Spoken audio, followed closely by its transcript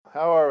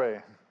How are we?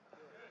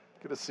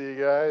 Good to see you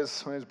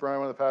guys. My name is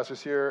Brian, one of the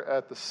pastors here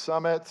at the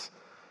Summit.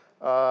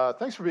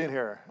 Thanks for being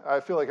here.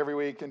 I feel like every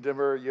week in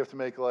Denver, you have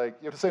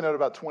to say no to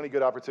about 20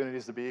 good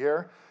opportunities to be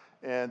here.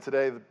 And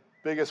today, the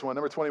biggest one,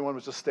 number 21,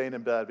 was just staying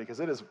in bed because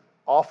it is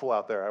awful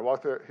out there. I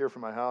walked here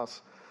from my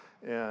house,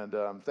 and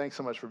thanks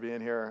so much for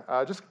being here.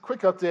 Just a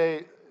quick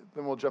update,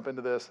 then we'll jump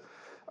into this.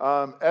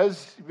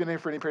 As you've been here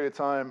for any period of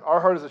time, our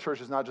heart as a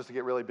church is not just to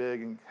get really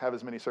big and have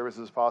as many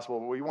services as possible,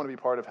 but we want to be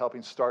part of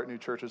helping start new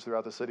churches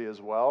throughout the city as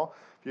well.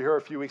 If you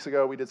heard a few weeks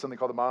ago, we did something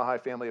called the Mile High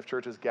Family of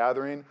Churches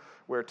Gathering,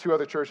 where 2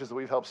 other churches that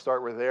we've helped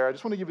start were there. I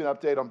just want to give you an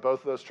update on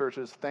both of those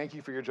churches. Thank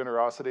you for your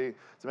generosity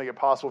to make it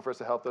possible for us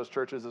to help those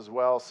churches as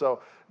well.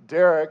 So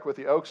Derek with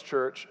the Oaks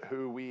Church,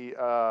 who we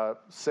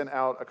sent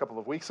out a couple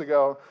of weeks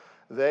ago,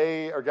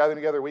 they are gathering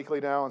together weekly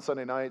now on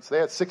Sunday nights. They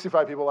had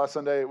 65 people last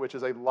Sunday, which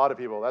is a lot of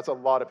people. That's a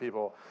lot of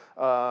people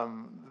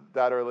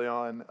that early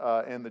on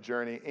in the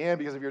journey. And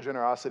because of your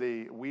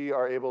generosity, we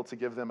are able to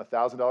give them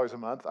 $1,000 a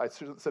month. I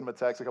sent them a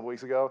text a couple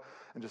weeks ago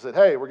and just said,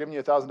 hey, we're giving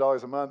you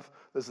 $1,000 a month.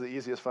 This is the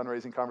easiest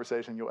fundraising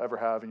conversation you'll ever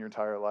have in your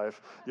entire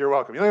life. You're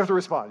welcome. You don't have to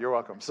respond. You're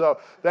welcome. So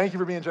thank you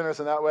for being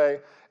generous in that way.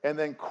 And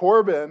then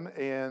Corbin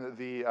and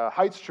the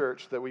Heights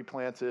Church that we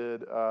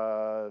planted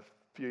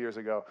few years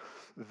ago,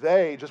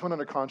 they just went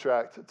under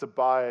contract to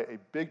buy a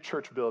big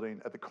church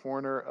building at the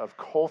corner of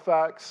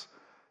Colfax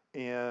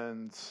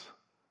and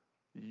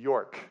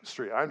York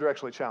Street. I'm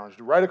directionally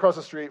challenged. Right across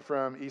the street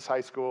from East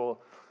High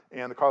School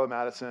and the Carla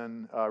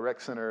Madison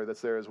Rec Center that's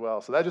there as well.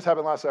 So that just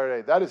happened last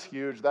Saturday. That is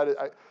huge.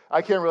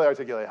 I can't really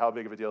articulate how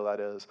big of a deal that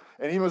is.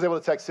 And he was able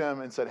to text him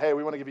and said, hey,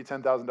 we want to give you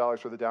 $10,000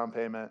 for the down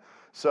payment.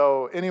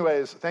 So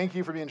anyways, thank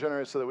you for being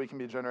generous so that we can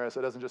be generous.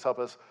 It doesn't just help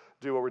us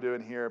do what we're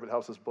doing here, but it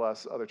helps us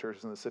bless other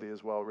churches in the city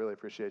as well. Really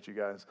appreciate you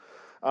guys.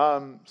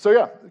 So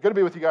yeah, good to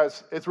be with you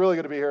guys. It's really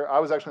good to be here. I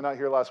was actually not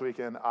here last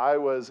weekend. I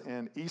was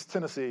in East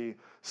Tennessee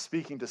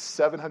speaking to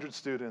 700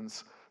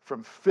 students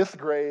from 5th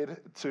grade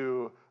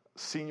to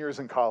seniors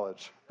in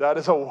college. That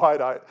is a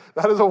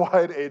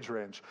wide age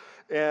range.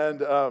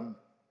 And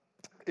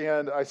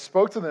I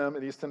spoke to them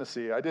in East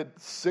Tennessee. I did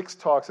 6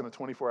 talks in a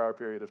 24-hour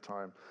period of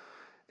time.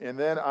 And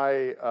then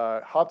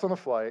I hopped on a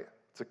flight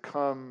to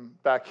come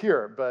back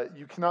here, but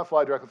you cannot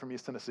fly directly from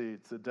East Tennessee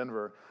to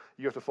Denver.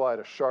 You have to fly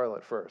to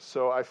Charlotte first.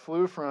 So I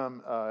flew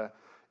from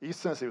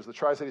East Tennessee, it was the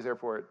Tri-Cities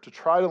Airport, to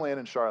try to land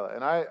in Charlotte.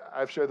 And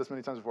I've shared this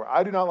many times before.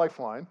 I do not like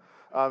flying.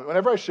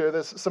 Whenever I share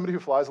this, somebody who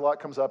flies a lot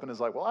comes up and is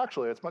like, well,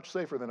 actually, it's much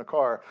safer than a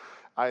car.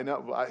 I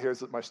know.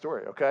 Here's my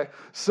story, okay?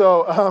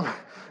 So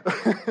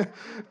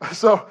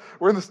so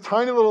we're in this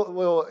tiny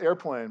little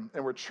airplane,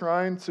 and we're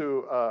trying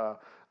to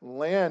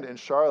land in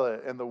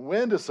Charlotte, and the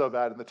wind is so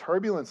bad, and the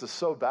turbulence is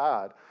so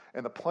bad,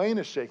 and the plane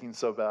is shaking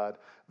so bad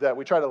that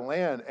we try to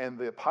land, and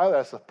the pilot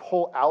has to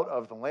pull out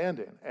of the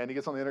landing. And he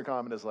gets on the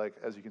intercom and is like,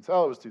 as you can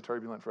tell, it was too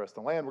turbulent for us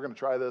to land. We're going to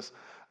try this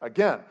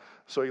again.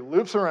 So he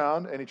loops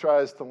around, and he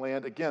tries to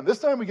land again. This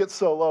time we get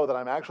so low that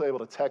I'm actually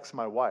able to text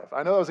my wife.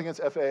 I know that was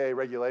against FAA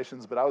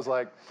regulations, but I was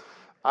like,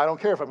 I don't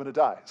care if I'm going to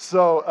die.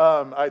 So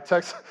I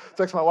text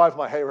my wife. I'm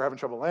like, hey, we're having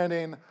trouble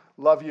landing.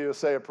 Love you,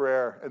 say a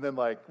prayer, and then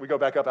we go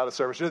back up out of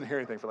service. She didn't hear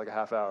anything for a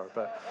half hour,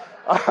 but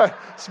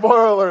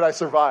spoiler alert, I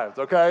survived,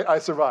 okay? I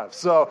survived.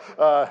 So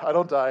I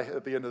don't die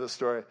at the end of the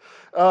story.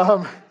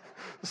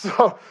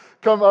 So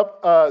come up,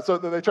 so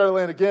they try to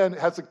land again,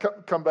 has to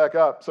come back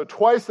up. So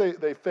twice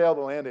they fail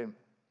the landing.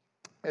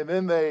 And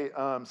then they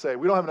say,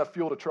 we don't have enough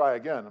fuel to try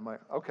again. I'm like,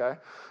 okay.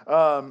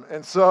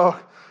 And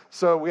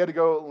so we had to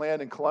go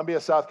land in Columbia,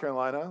 South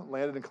Carolina,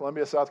 landed in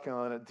Columbia, South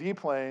Carolina,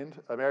 deplaned.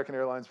 American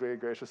Airlines very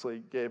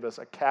graciously gave us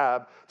a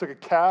cab, took a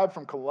cab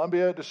from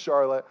Columbia to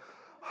Charlotte,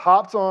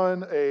 hopped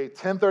on a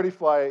 10:30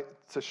 flight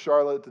to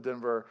Charlotte to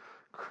Denver,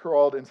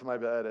 crawled into my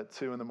bed at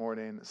 2 in the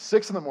morning.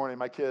 6 in the morning,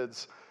 my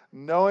kids,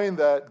 knowing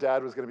that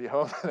Dad was going to be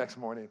home the next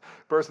morning,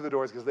 burst through the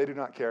doors because they do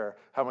not care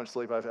how much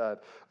sleep I've had.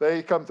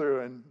 They come through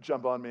and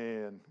jump on me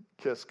and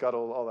kiss,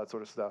 cuddle, all that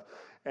sort of stuff.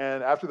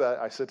 And after that,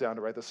 I sit down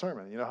to write the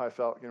sermon. You know how I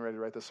felt getting ready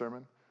to write the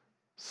sermon?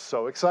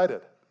 So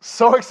excited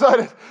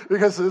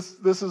because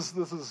this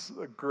is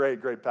a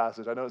great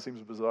passage. I know it seems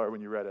bizarre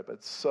when you read it, but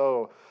it's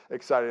so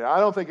exciting. I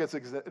don't think it's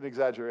an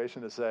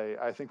exaggeration to say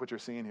I think what you're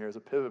seeing here is a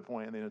pivot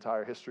point in the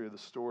entire history of the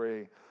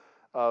story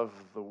of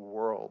the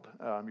world.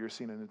 You're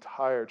seeing an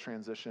entire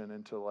transition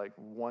into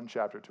one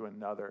chapter to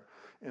another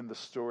in the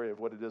story of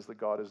what it is that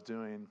God is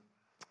doing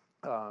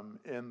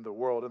in the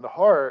world. And the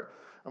heart,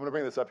 I'm going to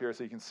bring this up here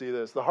so you can see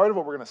this. The heart of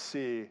what we're going to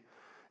see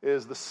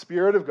is the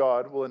Spirit of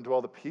God will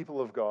indwell the people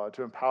of God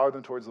to empower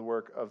them towards the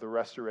work of the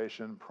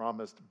restoration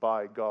promised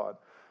by God.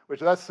 Which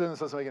that sentence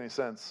doesn't make any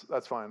sense.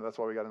 That's fine. That's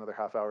why we got another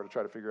half hour to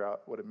try to figure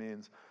out what it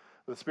means.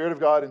 The Spirit of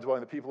God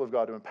indwelling the people of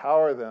God to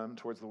empower them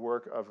towards the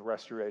work of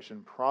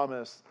restoration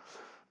promised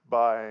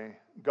by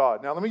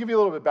God. Now, let me give you a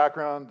little bit of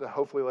background to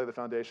hopefully lay the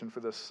foundation for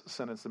this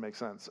sentence to make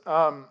sense.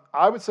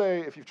 I would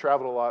say if you've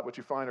traveled a lot, what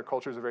you find are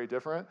cultures are very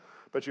different,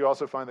 but you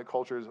also find that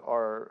cultures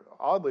are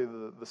oddly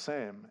the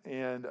same.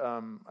 And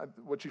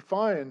what you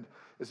find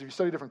is if you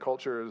study different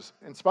cultures,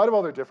 in spite of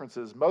all their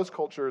differences, most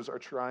cultures are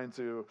trying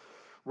to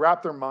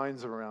wrap their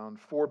minds around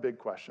four big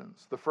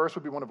questions. The first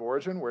would be one of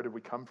origin. Where did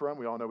we come from?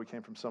 We all know we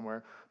came from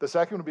somewhere. The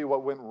second would be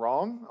what went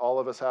wrong. All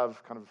of us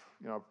have kind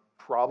of,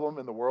 problem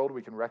in the world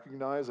we can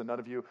recognize, and none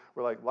of you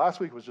were like, last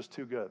week was just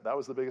too good. That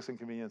was the biggest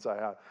inconvenience I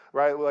had,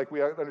 right? Like,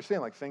 we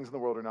understand, like, things in the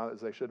world are not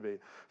as they should be.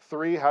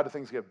 3, how do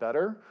things get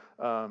better?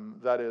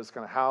 That is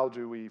kind of, how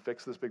do we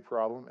fix this big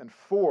problem? And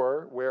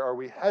 4, where are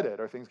we headed?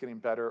 Are things getting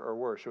better or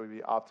worse? Should we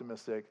be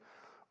optimistic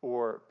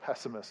or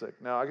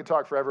pessimistic? Now, I could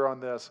talk forever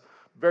on this.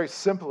 Very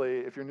simply,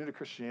 if you're new to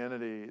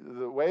Christianity,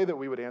 the way that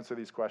we would answer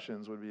these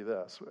questions would be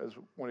this. As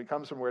when it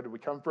comes from where did we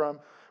come from,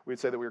 we'd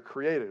say that we were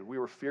created. We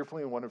were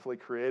fearfully and wonderfully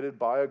created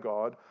by a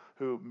God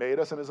who made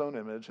us in his own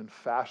image and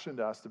fashioned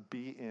us to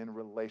be in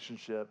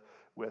relationship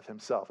with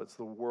himself. It's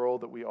the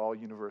world that we all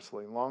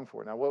universally long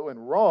for. Now, what went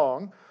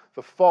wrong,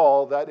 the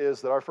fall, that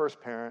is that our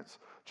first parents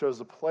chose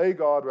to play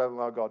God rather than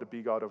allow God to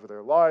be God over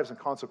their lives, and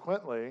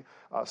consequently,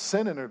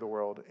 sin entered the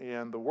world,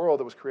 and the world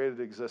that was created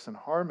to exist in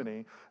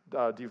harmony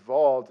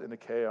devolved into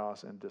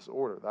chaos and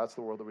disorder. That's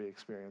the world that we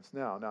experience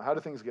now. Now, how do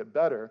things get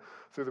better?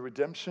 Through the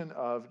redemption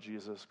of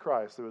Jesus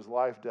Christ. Through his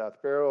life,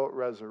 death, burial,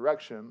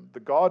 resurrection, the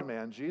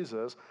God-man,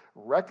 Jesus,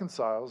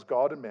 reconciles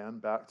God and man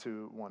back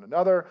to one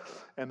another.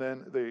 And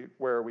then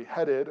where are we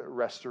headed?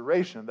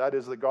 Restoration. That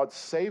is that God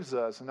saves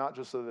us, not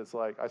just so that it's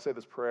like, I say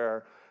this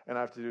prayer, and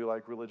I have to do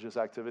like religious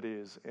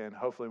activities, and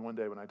hopefully one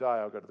day when I die,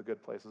 I'll go to the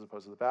good place as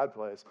opposed to the bad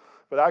place.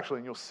 But actually,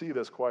 and you'll see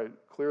this quite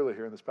clearly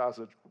here in this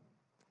passage,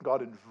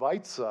 God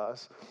invites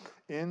us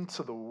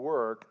into the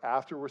work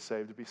after we're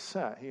saved to be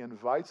sent. He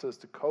invites us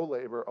to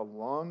co-labor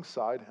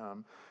alongside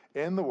him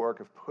in the work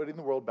of putting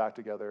the world back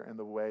together in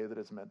the way that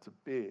it's meant to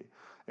be.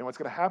 And what's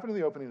going to happen in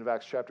the opening of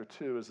Acts chapter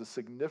 2 is a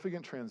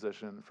significant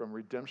transition from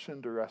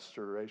redemption to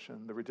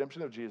restoration. The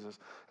redemption of Jesus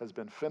has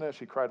been finished.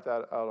 He cried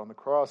that out on the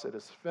cross. It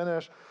is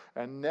finished.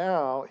 And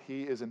now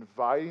he is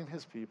inviting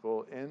his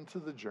people into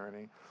the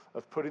journey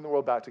of putting the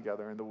world back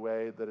together in the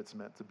way that it's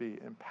meant to be,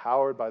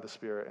 empowered by the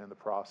Spirit in the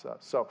process.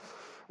 So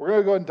we're going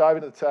to go ahead and dive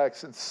into the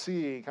text and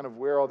see kind of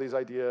where all these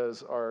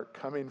ideas are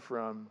coming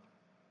from.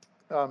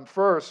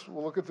 First,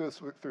 we'll look at this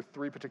through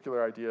 3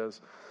 particular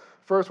ideas.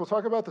 First, we'll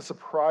talk about the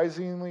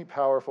surprisingly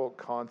powerful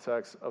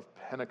context of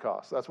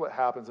Pentecost. That's what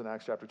happens in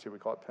Acts chapter 2. We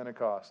call it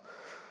Pentecost.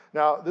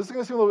 Now, this is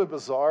going to seem a little bit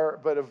bizarre,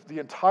 but of the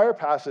entire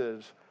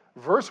passage,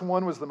 verse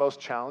 1 was the most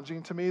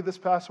challenging to me this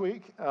past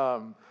week.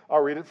 I'll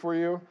read it for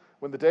you.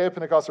 When the day of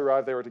Pentecost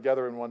arrived, they were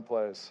together in one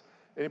place.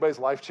 Anybody's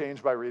life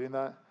changed by reading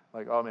that?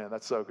 Like, oh man,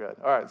 that's so good.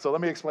 All right, so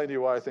let me explain to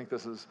you why I think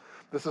this is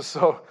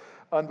so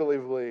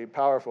unbelievably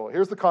powerful.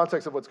 Here's the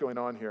context of what's going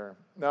on here.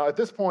 Now, at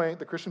this point,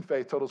 the Christian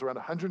faith totals around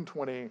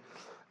 120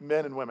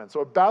 men and women,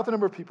 so about the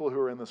number of people who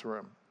are in this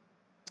room.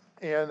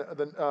 And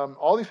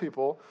all these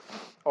people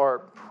are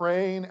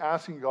praying,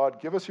 asking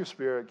God, give us your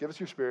Spirit, give us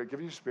your Spirit, give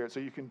us your Spirit, so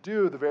you can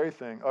do the very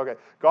thing. Okay,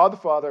 God the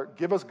Father,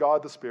 give us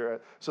God the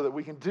Spirit, so that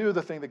we can do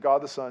the thing that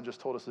God the Son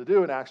just told us to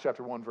do in Acts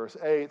chapter 1, verse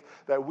 8,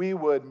 that we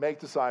would make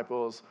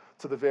disciples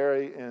to the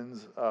very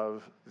ends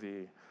of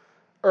the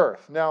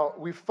earth. Now,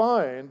 we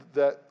find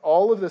that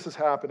all of this is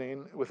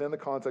happening within the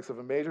context of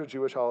a major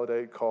Jewish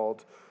holiday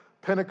called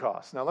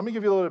Pentecost. Now, let me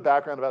give you a little bit of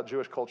background about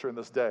Jewish culture in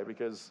this day,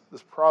 because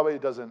this probably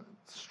doesn't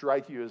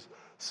strike you as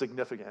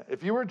significant.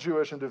 If you were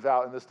Jewish and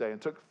devout in this day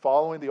and took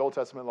following the Old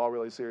Testament law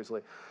really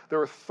seriously, there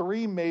were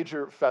 3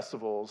 major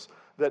festivals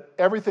that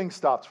everything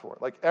stopped for.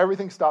 Like,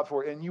 everything stopped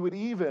for, and you would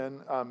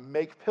even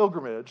make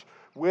pilgrimage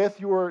with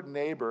your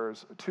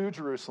neighbors to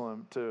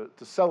Jerusalem to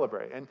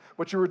celebrate. And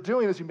what you were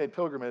doing as you made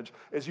pilgrimage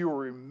is you were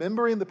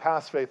remembering the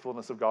past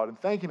faithfulness of God and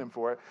thanking him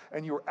for it,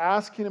 and you were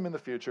asking him in the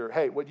future,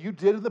 hey, what you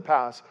did in the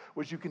past,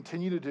 would you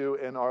continue to do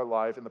in our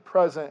life, in the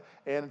present,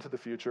 and into the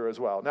future as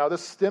well. Now,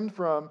 this stemmed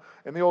from,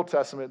 in the Old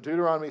Testament,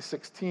 Deuteronomy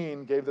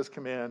 16 gave this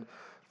command,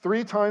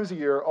 3 times a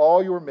year,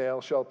 all your male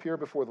shall appear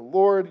before the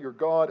Lord your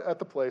God at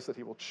the place that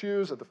he will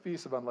choose, at the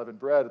Feast of Unleavened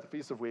Bread, at the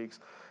Feast of Weeks,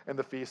 and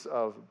the Feast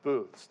of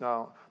Booths.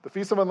 Now, the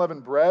Feast of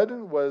Unleavened Bread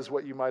was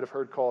what you might have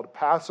heard called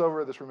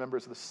Passover. This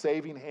remembers the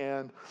saving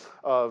hand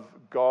of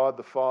God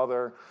the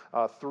Father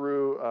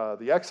through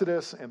the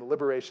Exodus and the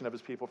liberation of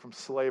his people from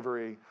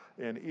slavery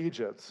in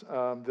Egypt.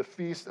 The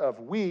Feast of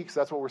Weeks,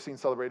 that's what we're seeing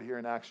celebrated here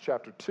in Acts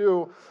chapter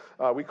 2.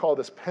 We call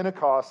this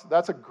Pentecost.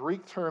 That's a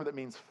Greek term that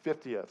means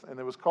 50th. And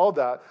it was called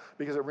that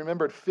because it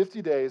remembered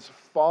 50 days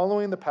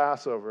following the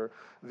Passover.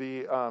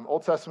 The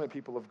Old Testament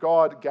people of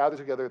God gathered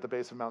together at the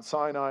base of Mount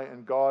Sinai,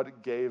 and God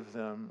gave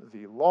them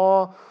the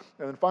law.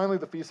 And then finally,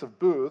 the Feast of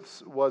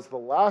Booths was the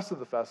last of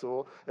the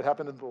festival. It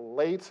happened in the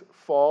late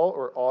fall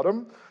or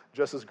autumn,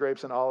 just as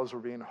grapes and olives were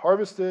being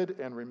harvested,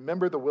 and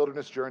remembered the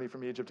wilderness journey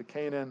from Egypt to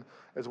Canaan,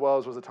 as well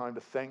as was a time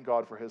to thank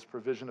God for his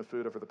provision of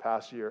food over the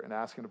past year and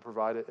ask him to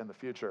provide it in the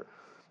future.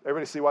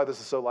 Everybody see why this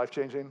is so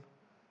life-changing?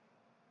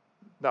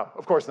 No,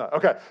 of course not.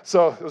 Okay,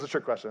 so it was a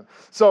trick question.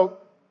 So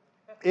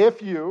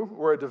if you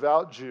were a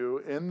devout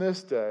Jew in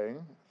this day,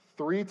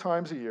 3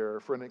 times a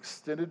year for an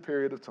extended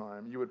period of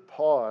time, you would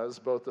pause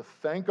both to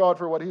thank God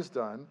for what he's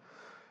done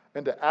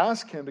and to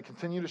ask him to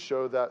continue to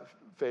show that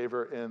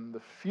favor in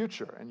the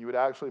future. And you would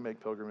actually make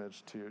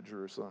pilgrimage to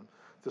Jerusalem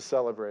to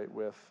celebrate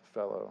with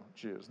fellow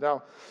Jews.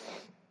 Now,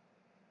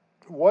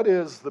 what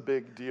is the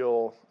big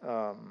deal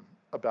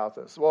about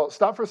this? Well,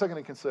 stop for a second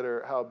and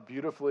consider how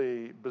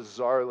beautifully,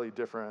 bizarrely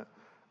different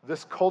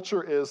this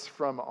culture is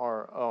from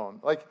our own.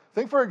 Like,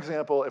 think, for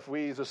example, if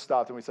we just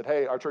stopped and we said,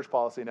 hey, our church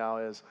policy now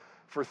is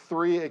for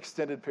 3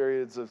 extended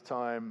periods of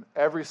time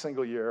every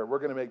single year, we're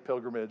going to make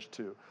pilgrimage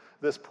to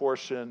this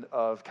portion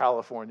of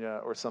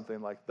California or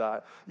something like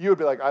that. You would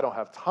be like, I don't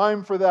have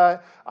time for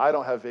that. I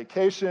don't have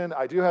vacation.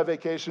 I do have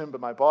vacation,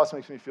 but my boss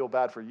makes me feel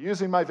bad for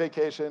using my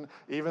vacation,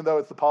 even though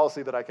it's the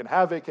policy that I can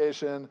have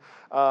vacation.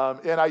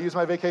 And I use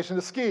my vacation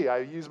to ski. I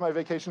use my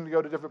vacation to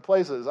go to different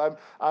places.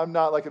 I'm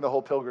not like in the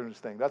whole pilgrimage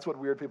thing. That's what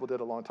weird people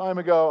did a long time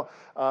ago.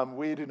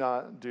 We do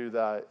not do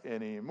that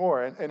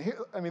anymore. And here,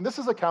 I mean, this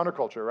is a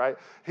counterculture, right?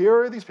 Here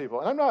are these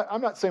people, and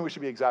I'm not saying we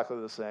should be exactly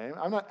the same.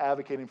 I'm not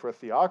advocating for a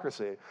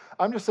theocracy.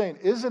 I'm just saying,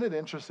 isn't it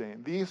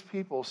interesting? These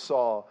people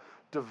saw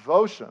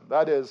devotion,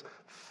 that is,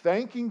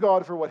 thanking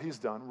God for what he's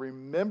done,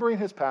 remembering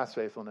his past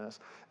faithfulness,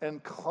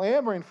 and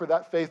clamoring for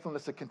that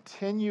faithfulness to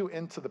continue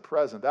into the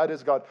present. That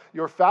is, God,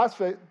 your past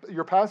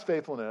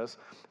faithfulness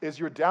is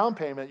your down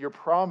payment, your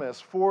promise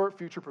for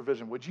future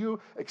provision. Would you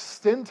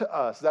extend to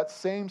us that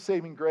same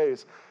saving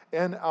grace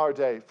in our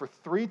day for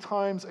 3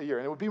 times a year?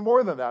 And it would be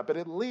more than that, but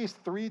at least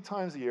 3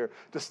 times a year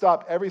to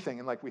stop everything.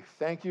 And like, we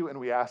thank you and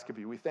we ask of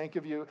you. We thank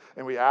of you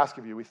and we ask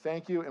of you. We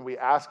thank you and we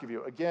ask of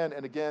you again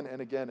and again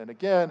and again and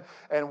again.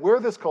 And we're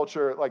this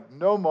culture, like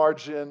no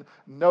margin,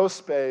 no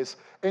space.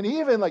 And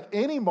even like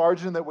any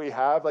margin that we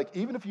have, like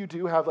even if you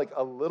do have like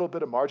a little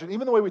bit of margin,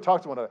 even the way we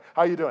talk to one another,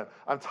 how are you doing?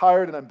 I'm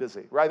tired and I'm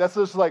busy, right? That's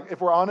just like,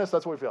 if we're honest,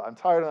 that's what we feel. I'm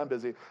tired and I'm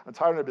busy. I'm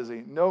tired and I'm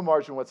busy. No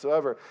margin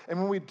whatsoever. And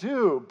when we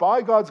do,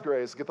 by God's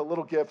grace, get the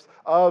little gift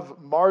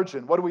of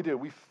margin, what do?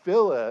 We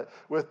fill it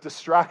with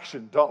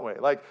distraction, don't we?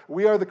 Like,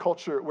 we are the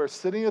culture where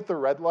sitting at the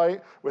red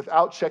light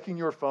without checking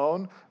your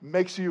phone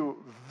makes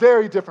you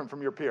very different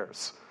from your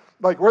peers.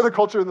 Like, we're the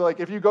culture that, like,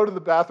 if you go to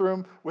the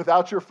bathroom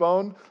without your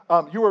phone,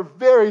 you are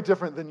very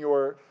different than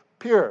your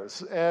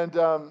peers. And,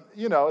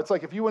 it's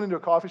like if you went into a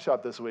coffee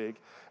shop this week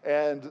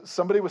and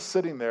somebody was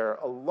sitting there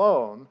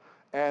alone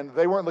and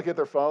they weren't looking at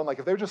their phone, like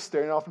if they were just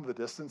staring off into the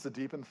distance,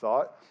 deep in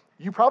thought,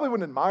 you probably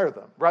wouldn't admire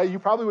them, right? You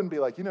probably wouldn't be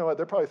like, you know what,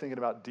 they're probably thinking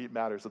about deep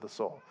matters of the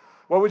soul.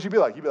 What would you be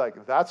like? You'd be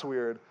like, that's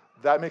weird.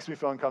 That makes me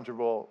feel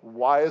uncomfortable.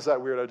 Why is that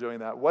weirdo doing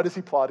that? What is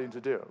he plotting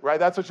to do, right?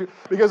 That's what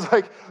because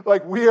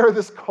like we are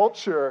this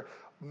culture,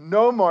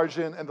 no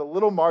margin, and the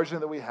little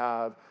margin that we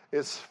have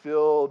is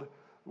filled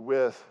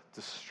with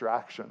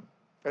distraction.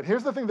 And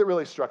here's the thing that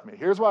really struck me.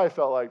 Here's why I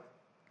felt like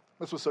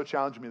this was so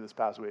challenging me this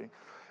past week,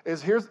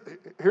 is here's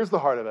the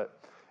heart of it,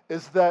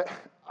 is that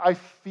I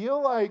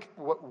feel like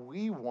what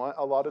we want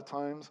a lot of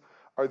times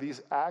are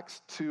these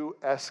Acts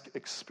 2-esque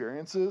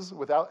experiences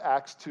without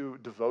Acts 2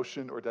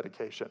 devotion or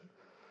dedication,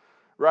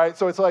 right?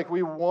 So it's like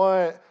we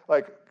want,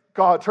 like,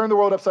 God, turn the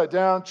world upside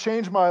down,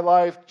 change my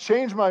life,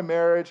 change my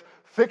marriage,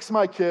 fix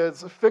my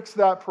kids, fix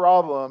that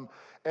problem.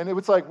 And it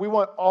was like we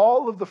want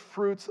all of the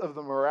fruits of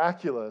the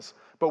miraculous,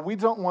 but we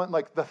don't want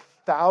like the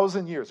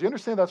 1,000 years. You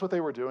understand that's what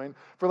they were doing?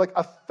 For like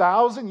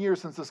 1,000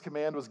 years since this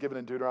command was given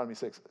in Deuteronomy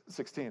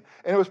 16.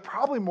 And it was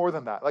probably more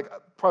than that, like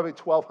probably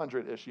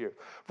 1,200-ish years.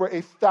 For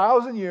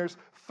 1,000 years,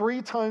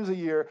 3 times a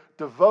year,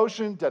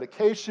 devotion,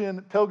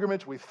 dedication,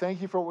 pilgrimage. We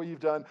thank you for what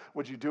you've done.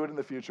 Would you do it in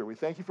the future? We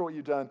thank you for what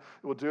you've done.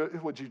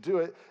 Would you do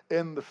it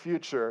in the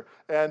future?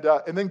 And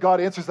then God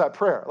answers that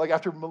prayer, like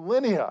after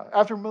millennia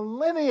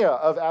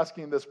of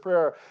asking this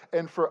prayer.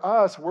 And for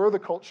us, we're the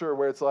culture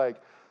where it's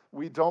like,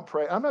 we don't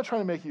pray. I'm not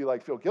trying to make you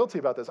like feel guilty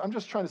about this. I'm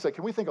just trying to say,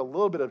 can we think a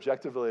little bit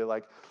objectively?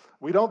 Like,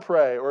 we don't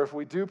pray, or if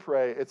we do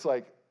pray, it's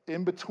like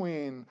in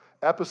between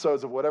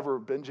episodes of whatever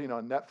we're binging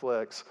on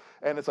Netflix,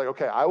 and it's like,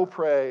 okay, I will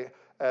pray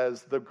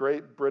as the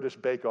Great British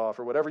Bake Off,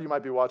 or whatever you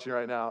might be watching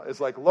right now, is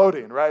like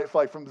loading, right? It's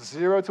like from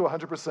 0 to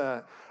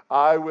 100%,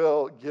 I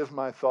will give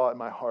my thought and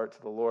my heart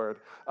to the Lord.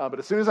 But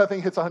as soon as I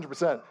think it hits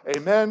 100%,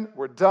 amen,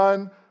 we're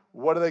done.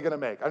 What are they going to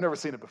make? I've never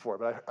seen it before,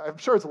 but I'm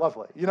sure it's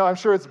lovely. I'm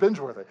sure it's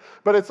binge-worthy.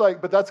 But it's like,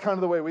 but that's kind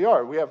of the way we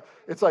are.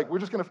 It's like, we're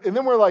just going to, and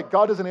then we're like,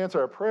 God doesn't answer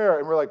our prayer,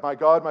 and we're like, my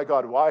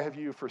God, why have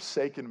you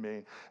forsaken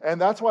me?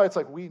 And that's why it's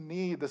like, we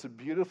need this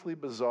beautifully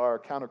bizarre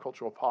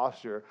countercultural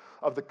posture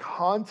of the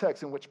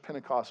context in which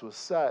Pentecost was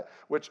set,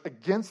 which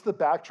against the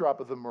backdrop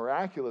of the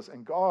miraculous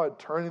and God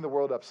turning the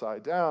world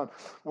upside down,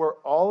 where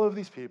all of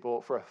these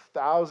people for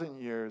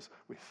 1,000 years,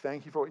 we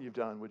thank you for what you've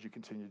done. Would you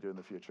continue to do in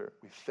the future?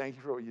 We thank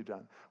you for what you've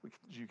done. Would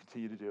you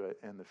continue to do it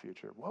in the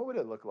future? What would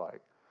it look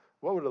like?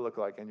 What would it look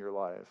like in your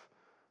life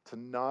to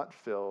not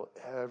fill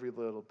every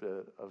little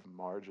bit of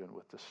margin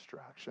with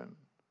distraction?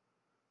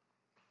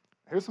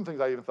 Here's some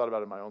things I even thought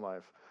about in my own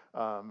life.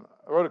 I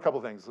wrote a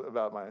couple things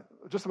about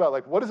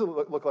like, what does it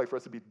look like for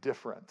us to be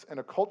different in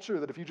a culture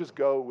that if you just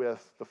go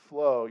with the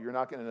flow, you're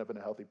not going to end up in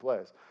a healthy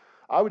place.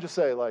 I would just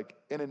say, like,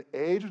 in an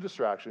age of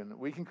distraction,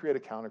 we can create a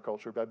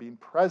counterculture by being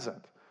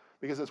present,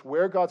 because it's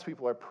where God's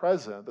people are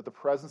present that the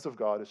presence of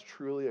God is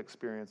truly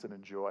experienced and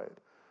enjoyed.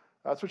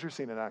 That's what you're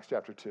seeing in Acts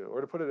chapter 2. Or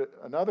to put it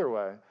another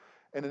way,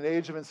 In an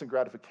age of instant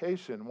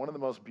gratification, one of the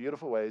most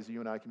beautiful ways you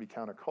and I can be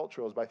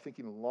countercultural is by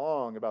thinking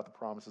long about the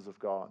promises of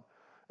God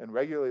and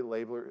regularly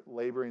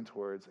laboring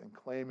towards and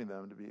claiming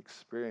them to be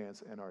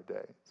experienced in our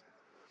days.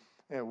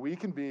 And we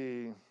can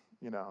be,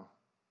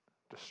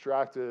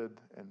 distracted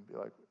and be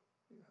like,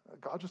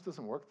 God just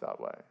doesn't work that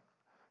way.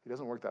 He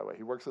doesn't work that way.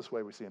 He works this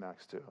way we see in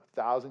Acts 2,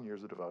 1,000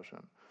 years of devotion.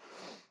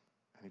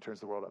 And he turns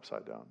the world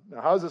upside down.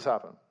 Now, how does this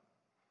happen?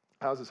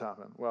 How does this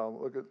happen? Well,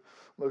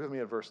 look with me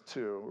at verse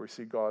 2, where we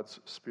see God's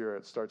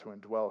Spirit start to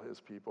indwell his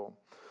people.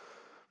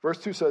 Verse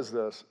 2 says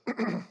this,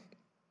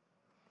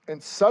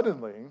 and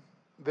suddenly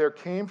there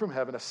came from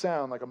heaven a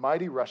sound like a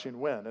mighty rushing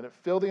wind, and it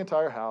filled the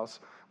entire house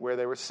where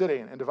they were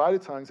sitting, and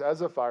divided tongues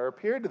as of fire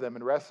appeared to them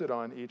and rested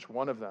on each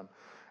one of them.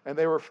 And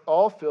they were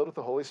all filled with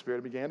the Holy Spirit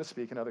and began to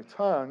speak in other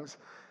tongues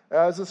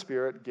as the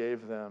Spirit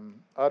gave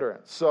them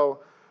utterance.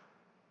 So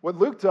what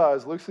Luke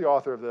does, Luke's the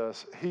author of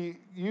this, he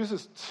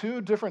uses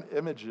two different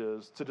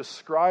images to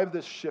describe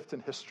this shift in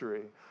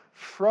history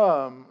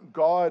from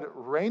God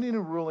reigning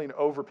and ruling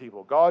over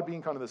people, God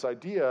being kind of this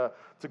idea,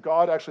 to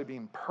God actually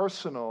being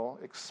personal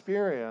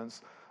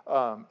experience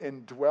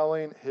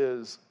indwelling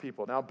his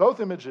people. Now, both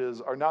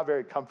images are not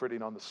very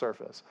comforting on the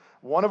surface.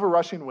 One of a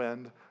rushing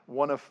wind,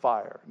 one of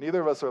fire.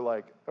 Neither of us are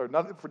like, or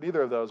not for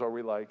neither of those are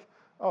we like,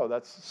 oh,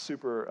 that's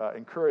super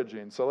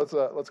encouraging. So let's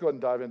go ahead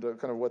and dive into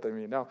kind of what they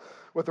mean. Now,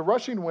 with the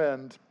rushing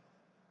wind,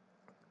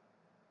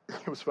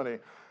 it was funny.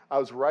 I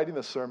was writing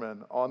the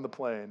sermon on the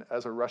plane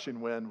as a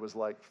rushing wind was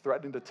like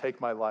threatening to take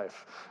my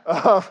life.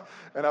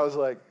 And I was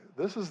like,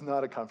 this is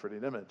not a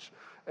comforting image.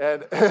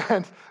 And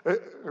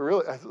it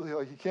really,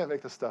 you can't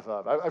make this stuff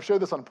up. I've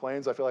shared this on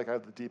planes. I feel like I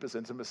have the deepest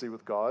intimacy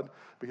with God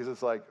because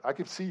it's like, I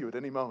could see you at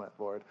any moment,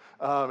 Lord.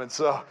 And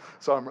so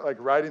I'm like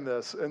writing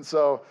this. And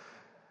so,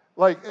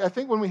 like, I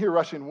think when we hear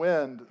rushing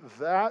wind,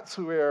 that's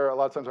where a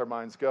lot of times our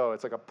minds go.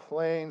 It's like a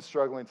plane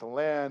struggling to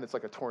land. It's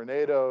like a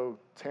tornado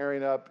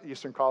tearing up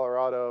eastern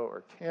Colorado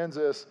or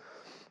Kansas.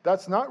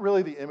 That's not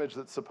really the image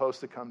that's supposed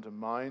to come to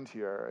mind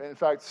here. In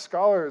fact,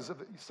 scholars, if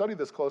you study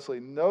this closely,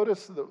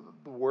 notice the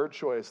word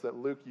choice that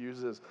Luke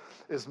uses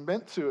is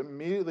meant to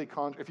immediately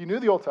if you knew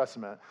the Old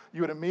Testament,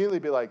 you would immediately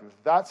be like,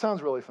 that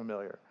sounds really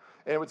familiar.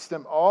 And it would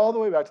stem all the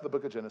way back to the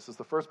book of Genesis,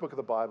 the first book of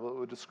the Bible. It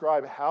would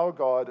describe how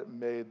God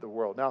made the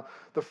world. Now,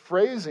 the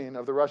phrasing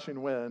of the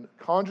rushing wind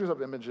conjures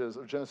up images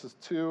of Genesis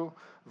 2,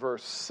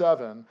 verse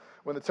 7,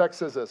 when the text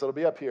says this. It'll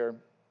be up here.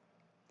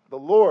 The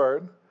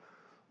Lord,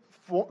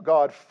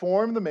 God,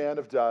 formed the man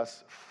of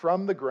dust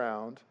from the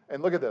ground.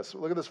 And look at this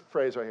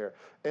phrase right here.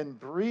 And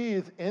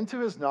breathed into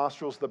his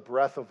nostrils the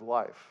breath of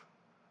life.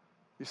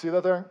 You see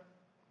that there?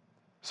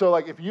 So,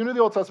 like, if you knew the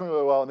Old Testament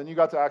really well, and then you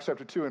got to Acts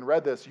chapter 2 and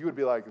read this, you would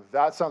be like,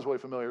 that sounds really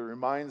familiar. It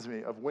reminds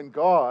me of when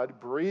God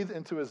breathed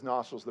into his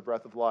nostrils the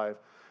breath of life,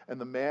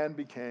 and the man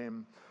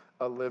became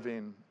a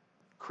living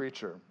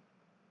creature.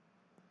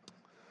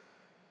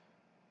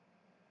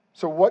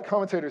 So what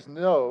commentators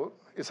note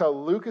is how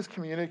Luke is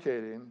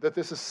communicating that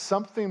this is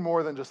something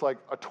more than just like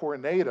a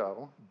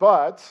tornado,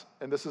 but,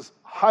 and this is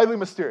highly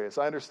mysterious,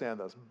 I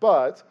understand this,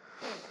 but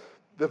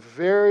the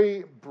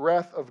very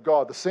breath of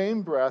God, the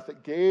same breath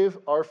that gave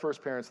our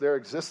first parents their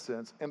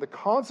existence and the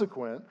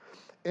consequent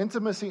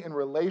intimacy and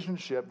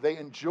relationship they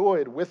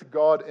enjoyed with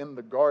God in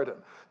the garden,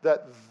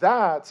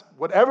 that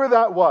whatever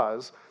that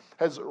was,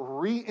 has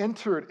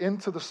re-entered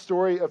into the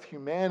story of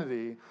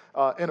humanity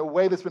in a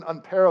way that's been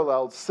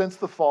unparalleled since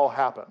the fall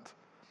happened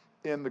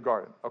in the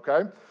garden,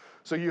 okay?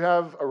 So you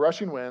have a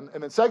rushing wind,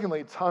 and then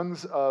secondly,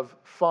 tongues of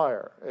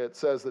fire. It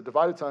says that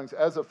divided tongues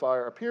as of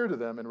fire appeared to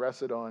them and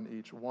rested on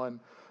each one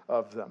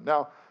of them.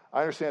 Now,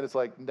 I understand it's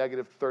like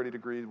negative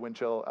 30-degree wind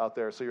chill out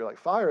there, so you're like,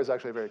 fire is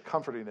actually a very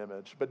comforting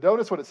image. But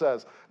notice what it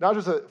says. Not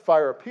just that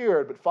fire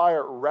appeared, but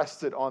fire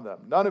rested on them.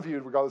 None of you,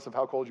 regardless of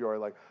how cold you are,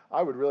 like,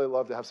 I would really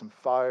love to have some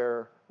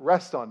fire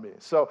rest on me.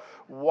 So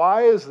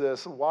why is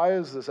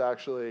this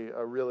actually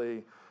a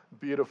really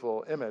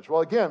beautiful image?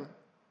 Well, again,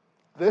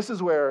 this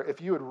is where, if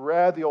you had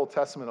read the Old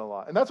Testament a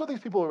lot, and that's what these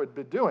people had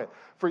been doing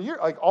for years,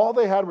 like all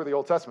they had were the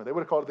Old Testament. They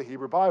would have called it the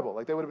Hebrew Bible.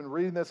 Like they would have been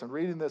reading this and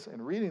reading this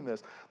and reading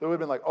this. They would have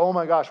been like, oh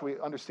my gosh, we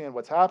understand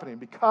what's happening.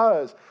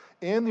 Because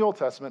in the Old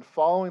Testament,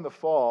 following the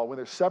fall, when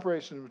there's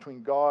separation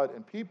between God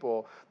and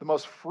people, the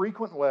most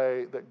frequent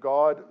way that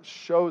God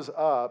shows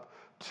up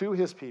to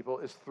his people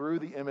is through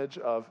the image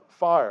of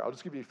fire. I'll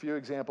just give you a few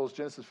examples.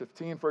 Genesis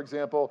 15, for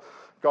example,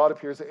 God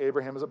appears to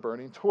Abraham as a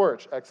burning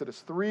torch.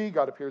 Exodus 3,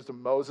 God appears to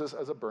Moses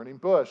as a burning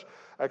bush.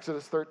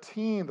 Exodus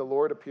 13, the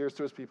Lord appears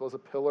to his people as a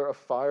pillar of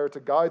fire to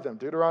guide them.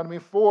 Deuteronomy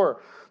 4,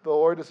 the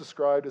Lord is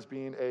described as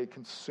being a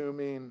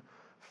consuming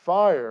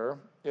fire.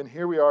 And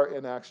here we are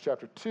in Acts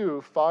chapter 2.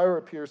 Fire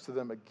appears to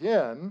them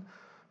again,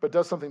 but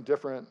does something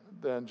different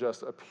than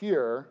just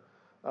appear.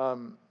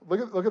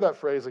 Look at that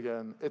phrase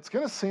again. It's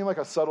going to seem like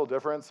a subtle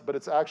difference, but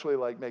it's actually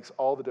like makes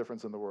all the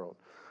difference in the world.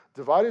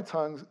 Divided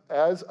tongues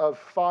as of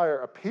fire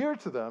appeared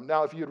to them.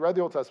 Now, if you had read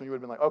the Old Testament, you would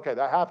have been like, okay,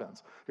 that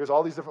happens. Here's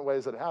all these different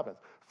ways that it happens.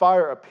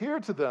 Fire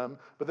appeared to them,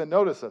 but then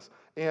notice this,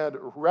 and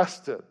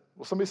rested.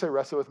 Will somebody say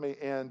rested with me?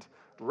 And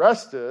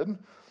rested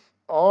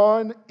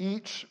on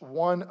each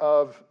one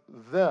of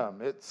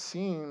them. It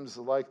seems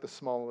like the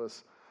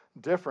smallest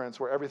difference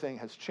where everything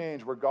has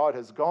changed, where God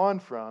has gone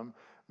from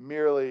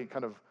merely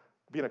kind of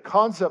being a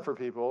concept for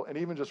people and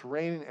even just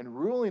reigning and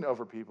ruling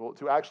over people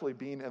to actually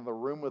being in the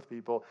room with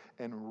people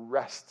and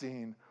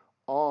resting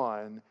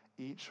on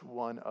each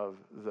one of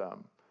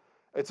them.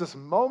 It's this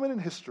moment in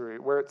history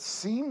where it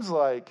seems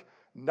like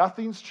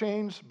nothing's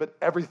changed, but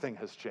everything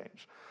has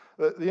changed.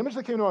 The image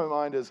that came to my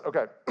mind is,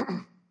 okay,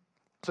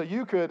 so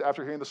you could,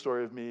 after hearing the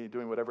story of me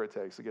doing whatever it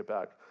takes to get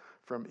back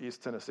from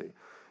East Tennessee,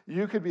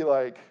 you could be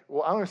like,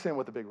 well, I don't understand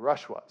what the big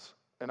rush was.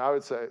 And I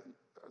would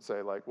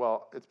say like,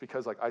 well, it's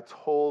because like I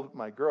told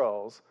my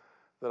girls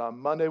that on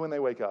Monday when they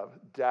wake up,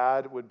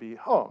 Dad would be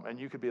home. And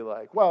you could be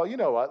like, well, you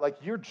know what? Like,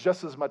 you're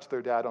just as much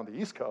their dad on the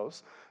East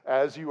Coast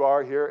as you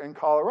are here in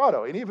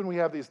Colorado. And even we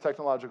have these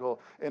technological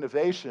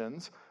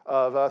innovations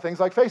of things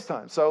like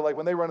FaceTime. So, like,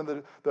 when they run in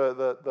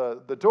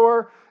the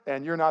door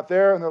and you're not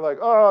there and they're like,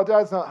 oh,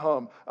 Dad's not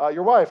home,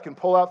 your wife can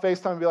pull out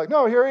FaceTime and be like,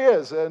 no, here he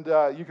is. And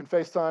you can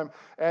FaceTime.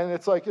 And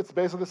it's like, it's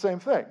basically the same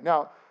thing.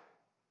 Now,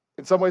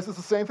 in some ways, it's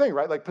the same thing,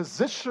 right? Like,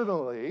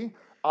 positionally,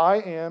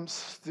 I am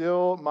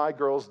still my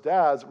girls'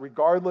 dads,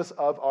 regardless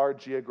of our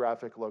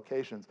geographic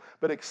locations.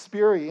 But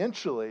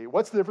experientially,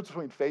 what's the difference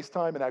between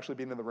FaceTime and actually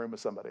being in the room with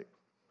somebody?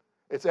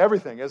 It's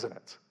everything, isn't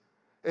it?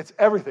 It's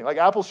everything. Like,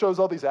 Apple shows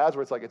all these ads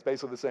where it's like, it's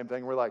basically the same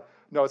thing. We're like,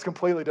 no, it's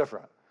completely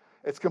different.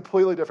 It's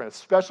completely different,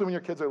 especially when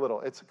your kids are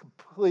little. It's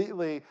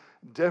completely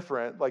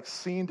different, like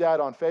seeing Dad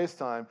on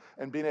FaceTime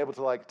and being able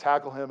to like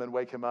tackle him and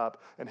wake him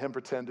up and him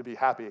pretend to be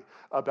happy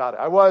about it.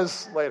 I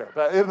was later,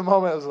 but in the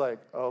moment I was like,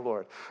 oh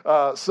Lord.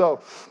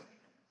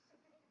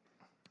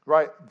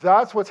 Right,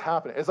 that's what's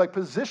happening. It's like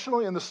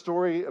positionally in the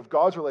story of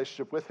God's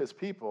relationship with his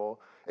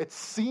people, it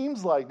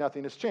seems like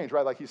nothing has changed,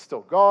 right? Like he's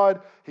still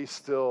God, he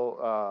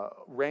still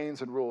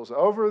reigns and rules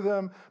over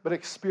them, but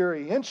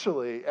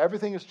experientially,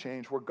 everything has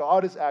changed where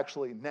God is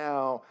actually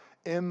now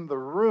in the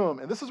room.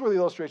 And this is where the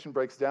illustration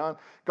breaks down.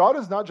 God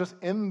is not just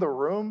in the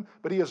room,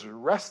 but he is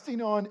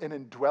resting on and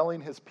indwelling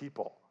his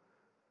people.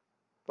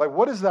 Like,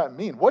 what does that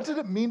mean? What did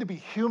it mean to be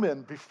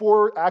human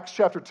before Acts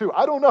chapter 2?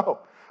 I don't know.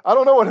 I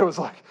don't know what it was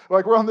like.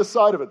 Like, we're on this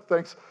side of it.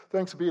 Thanks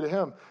be to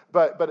him.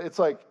 But it's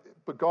like,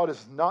 but God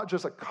is not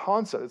just a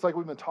concept. It's like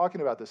we've been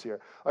talking about this here.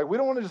 Like, we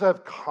don't want to just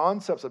have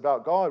concepts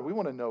about God. We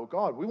want to know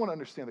God. We want to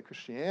understand that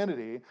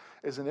Christianity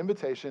is an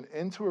invitation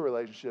into a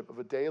relationship of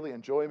a daily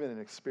enjoyment and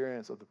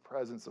experience of the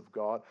presence of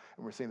God.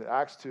 And we're seeing that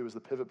Acts 2 is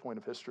the pivot point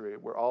of history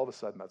where all of a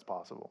sudden that's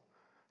possible.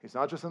 He's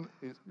not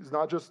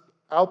just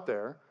out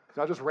there. He's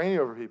not just reigning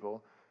over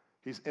people.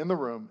 He's in the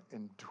room,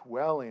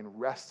 indwelling,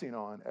 resting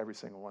on every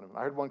single one of them.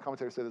 I heard one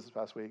commentator say this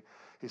past week.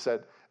 He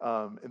said,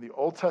 in the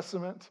Old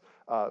Testament,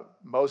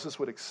 Moses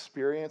would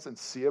experience and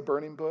see a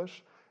burning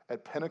bush.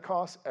 At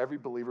Pentecost, every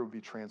believer would be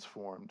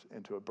transformed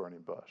into a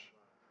burning bush.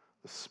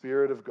 The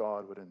Spirit of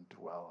God would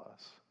indwell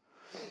us.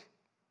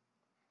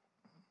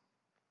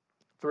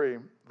 3,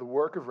 the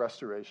work of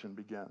restoration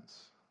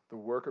begins. The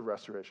work of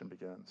restoration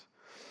begins.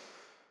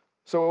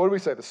 So what do we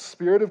say? The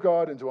Spirit of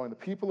God indwelling the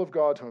people of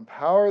God to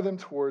empower them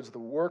towards the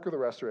work of the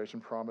restoration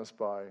promised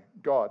by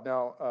God.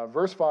 Now,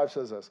 verse 5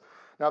 says this.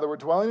 Now there were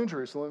dwelling in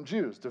Jerusalem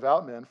Jews,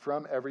 devout men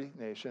from every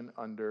nation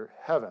under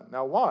heaven.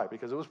 Now why?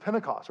 Because it was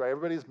Pentecost, right?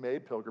 Everybody's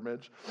made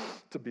pilgrimage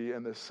to be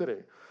in this city.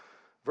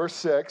 Verse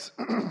 6,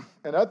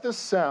 and at this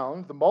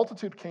sound, the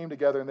multitude came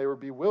together and they were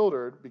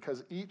bewildered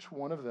because each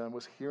one of them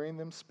was hearing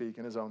them speak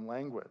in his own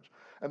language.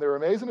 And they were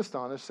amazed and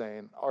astonished,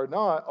 saying, are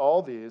not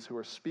all these who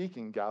are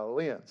speaking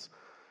Galileans?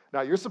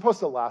 Now, you're supposed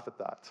to laugh at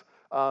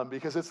that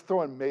because it's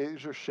throwing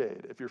major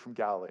shade if you're from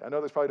Galilee. I know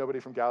there's probably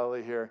nobody from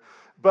Galilee here,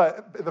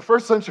 but in the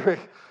first century,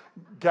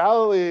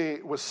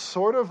 Galilee was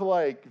sort of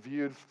like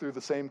viewed through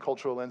the same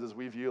cultural lens as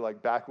we view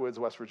like backwoods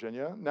West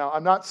Virginia. Now,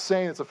 I'm not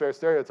saying it's a fair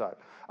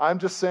stereotype. I'm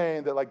just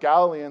saying that like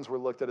Galileans were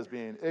looked at as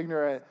being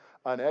ignorant,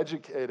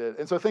 uneducated.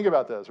 And so think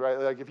about this, right?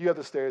 Like if you have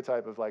the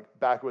stereotype of like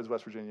backwoods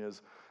West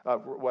Virginians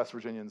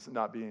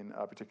not being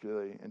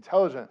particularly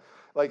intelligent,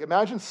 like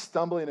imagine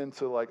stumbling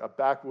into like a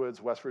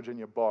backwoods West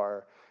Virginia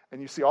bar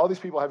and you see all these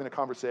people having a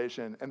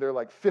conversation and they're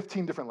like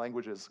 15 different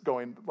languages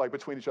going like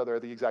between each other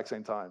at the exact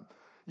same time.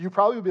 You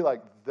probably would be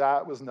like,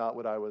 that was not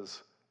what I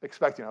was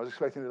expecting. I was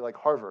expecting it like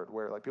Harvard,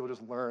 where like people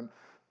just learn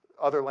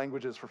other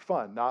languages for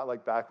fun, not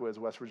like backwoods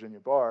West Virginia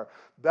bar.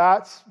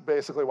 That's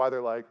basically why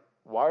they're like,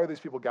 why are these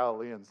people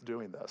Galileans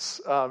doing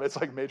this? It's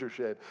like major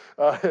shade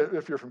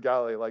if you're from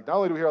Galilee. Like, not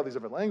only do we hear all these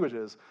different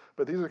languages,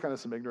 but these are kind of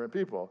some ignorant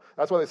people.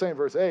 That's why they say in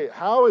verse 8,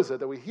 how is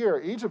it that we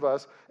hear each of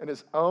us in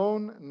his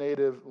own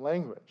native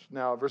language?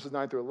 Now, verses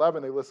 9 through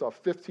 11, they list off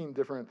 15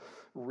 different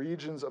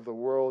regions of the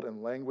world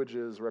and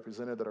languages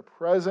represented that are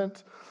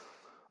present,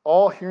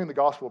 all hearing the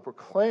gospel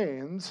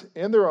proclaimed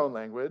in their own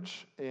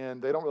language,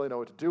 and they don't really know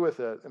what to do with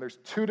it. And there's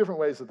 2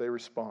 different ways that they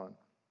respond.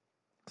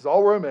 So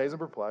all were amazed and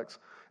perplexed.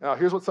 Now,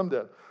 here's what some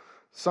did.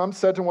 Some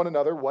said to one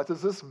another, what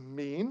does this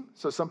mean?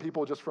 So some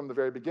people just from the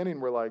very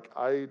beginning were like,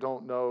 I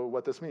don't know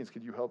what this means.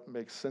 Could you help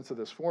make sense of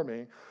this for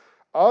me?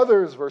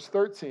 Others, verse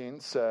 13,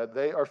 said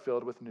they are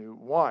filled with new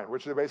wine,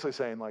 which they're basically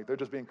saying like they're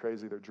just being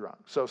crazy, they're drunk.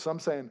 So some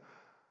saying,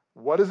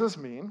 what does this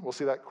mean? We'll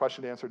see that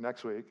question answered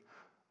next week.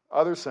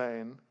 Others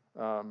saying,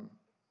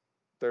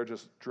 they're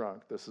just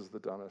drunk. This is the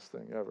dumbest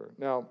thing ever.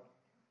 Now,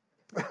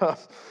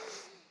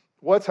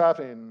 what's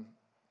happening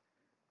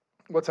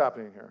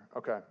here?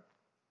 Okay.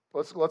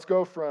 Let's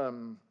go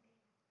from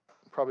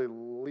probably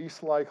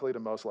least likely to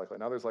most likely.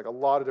 Now, there's like a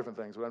lot of different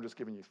things, but I'm just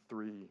giving you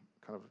three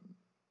kind of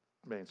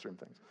mainstream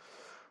things.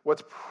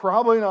 What's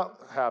probably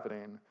not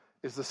happening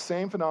is the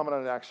same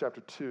phenomenon in Acts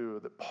chapter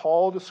 2 that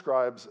Paul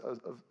describes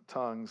of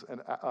tongues in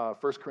 1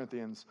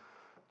 Corinthians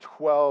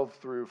 12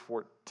 through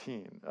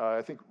 14.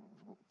 I think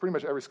pretty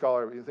much every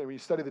scholar, when you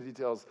study the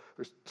details,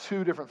 there's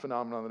two different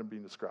phenomena that are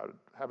being described.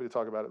 Happy to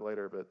talk about it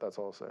later, but that's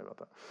all I'll say about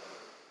that.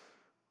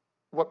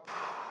 What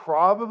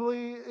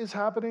probably is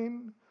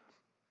happening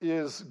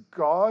is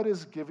God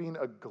is giving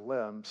a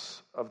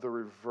glimpse of the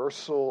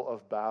reversal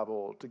of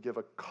Babel to give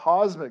a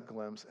cosmic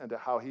glimpse into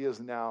how he is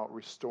now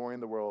restoring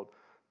the world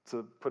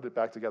to put it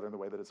back together in the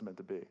way that it's meant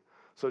to be.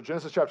 So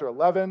Genesis chapter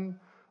 11,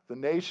 the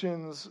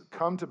nations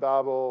come to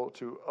Babel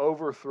to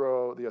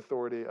overthrow the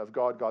authority of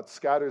God. God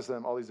scatters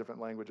them. All these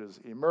different languages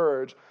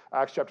emerge.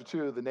 Acts chapter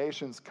 2, the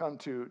nations come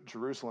to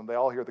Jerusalem. They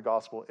all hear the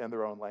gospel in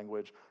their own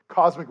language.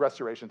 Cosmic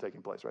restoration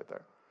taking place right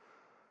there.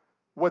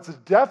 What's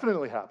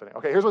definitely happening,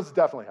 okay, here's what's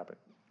definitely happening.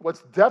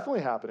 What's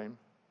definitely happening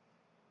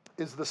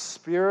is the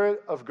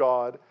Spirit of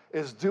God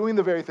is doing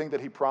the very thing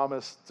that he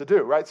promised to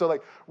do, right? So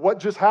like what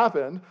just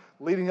happened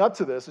leading up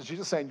to this is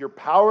Jesus saying, you're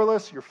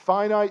powerless, you're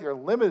finite, you're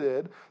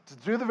limited to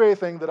do the very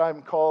thing that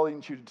I'm calling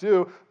you to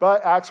do,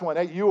 but Acts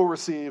 1:8, you will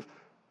receive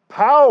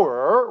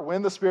power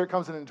when the Spirit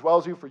comes in and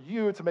dwells you for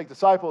you to make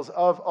disciples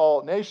of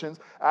all nations.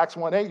 Acts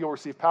 1:8, you'll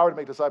receive power to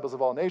make disciples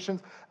of all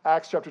nations.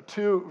 Acts chapter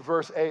 2,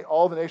 verse 8,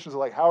 all the nations are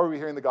like, how are we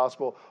hearing the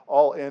gospel?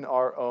 All in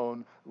our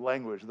own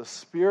language. The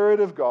Spirit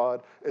of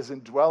God is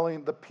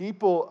indwelling the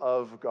people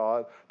of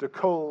God to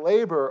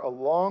co-labor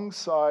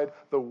alongside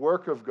the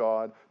work of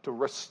God to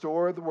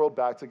restore the world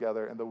back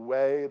together in the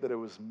way that it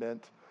was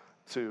meant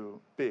to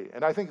be.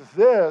 And I think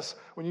this,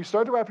 when you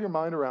start to wrap your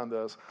mind around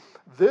this,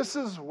 this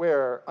is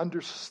where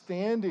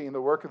understanding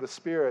the work of the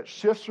Spirit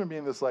shifts from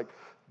being this like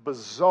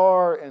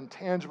bizarre and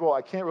tangible,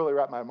 I can't really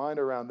wrap my mind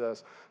around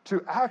this,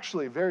 to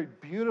actually very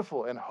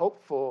beautiful and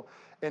hopeful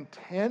and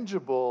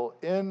tangible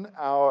in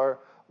our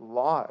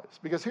lives.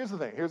 Because here's the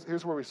thing,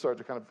 here's where we start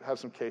to kind of have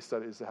some case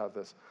studies to have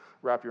this,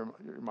 wrap your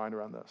mind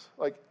around this.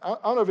 Like, I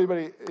don't know if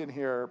anybody in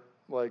here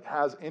like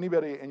has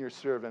anybody in your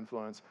sphere of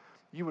influence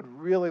you would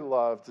really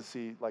love to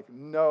see, like,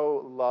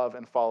 know, love,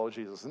 and follow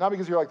Jesus. And not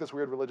because you're like this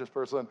weird religious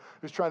person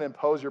who's trying to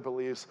impose your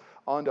beliefs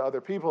onto other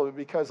people, but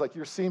because, like,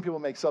 you're seeing people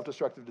make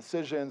self-destructive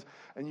decisions,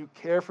 and you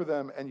care for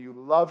them, and you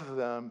love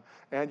them,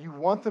 and you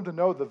want them to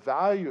know the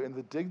value and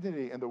the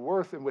dignity and the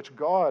worth in which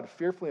God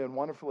fearfully and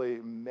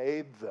wonderfully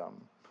made them.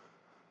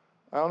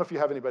 I don't know if you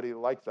have anybody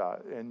like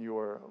that in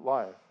your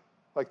life.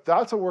 Like,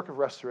 that's a work of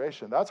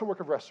restoration. That's a work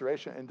of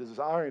restoration and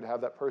desiring to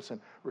have that person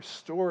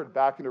restored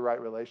back into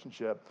right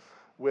relationship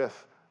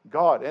with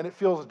God. And it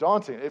feels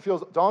daunting. It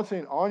feels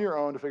daunting on your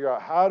own to figure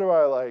out, how do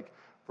I like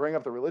bring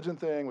up the religion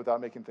thing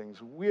without making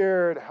things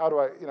weird? How do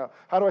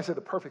I say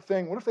the perfect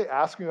thing? What if they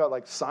ask me about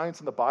like science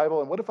in the Bible?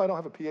 And what if I don't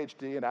have a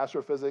PhD in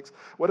astrophysics?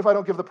 What if I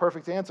don't give the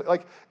perfect answer?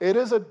 Like, it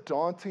is a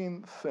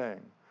daunting thing.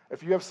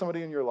 If you have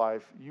somebody in your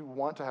life, you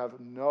want to have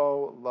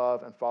know,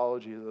 love, and follow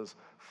Jesus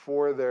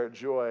for their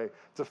joy,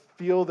 to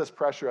feel this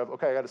pressure of,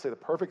 okay, I got to say the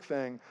perfect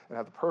thing and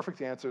have the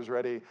perfect answers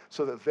ready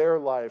so that their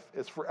life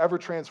is forever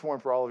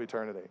transformed for all of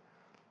eternity.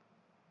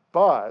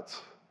 But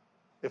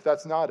if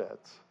that's not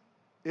it,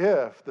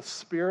 if the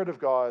Spirit of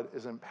God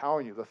is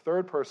empowering you, the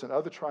third person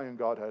of the triune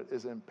Godhead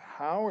is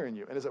empowering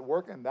you and is at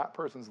work in that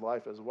person's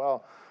life as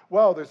well,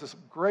 there's this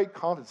great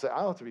confidence that I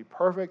don't have to be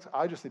perfect,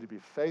 I just need to be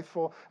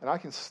faithful, and I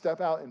can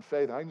step out in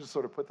faith, and I can just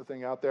sort of put the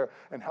thing out there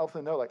and help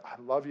them know, like,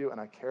 I love you and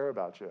I care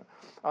about you.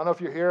 I don't know if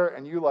you're here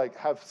and you like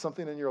have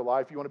something in your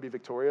life you want to be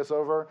victorious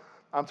over.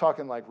 I'm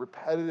talking like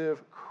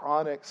repetitive,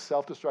 chronic,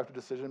 self-destructive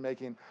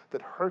decision-making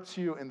that hurts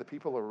you and the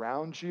people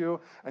around you,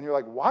 and you're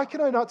like, why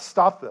can I not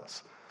stop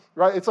this?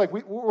 Right? It's like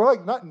we're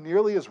like not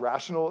nearly as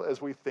rational as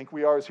we think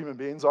we are as human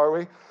beings, are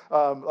we?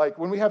 Like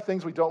when we have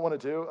things we don't want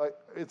to do,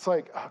 it's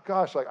like, oh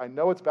gosh, like I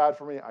know it's bad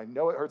for me. I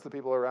know it hurts the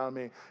people around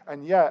me.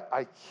 And yet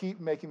I keep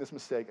making this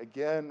mistake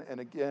again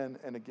and again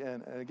and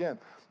again and again.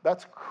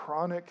 That's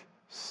chronic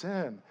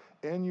sin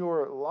in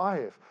your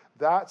life.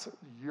 That's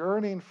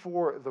yearning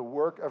for the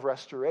work of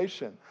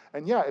restoration.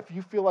 And yeah, if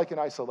you feel like in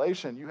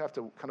isolation, you have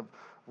to kind of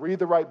read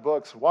the right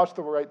books, watch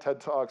the right TED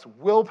Talks,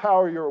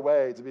 willpower your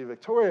way to be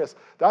victorious,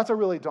 that's a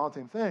really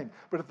daunting thing.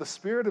 But if the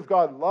Spirit of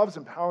God loves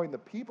empowering the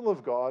people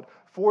of God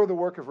for the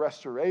work of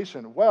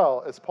restoration,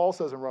 well, as Paul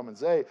says in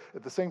Romans 8,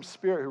 if the same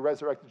Spirit who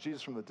resurrected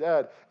Jesus from the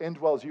dead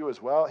indwells you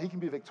as well, he can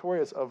be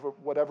victorious over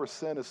whatever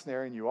sin is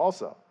snaring you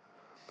also.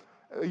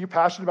 Are you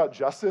passionate about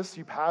justice? Are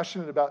you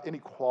passionate about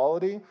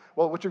inequality?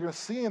 Well, what you're going to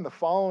see in the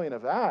following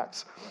of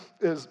Acts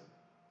is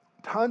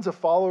tons of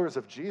followers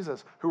of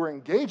Jesus who are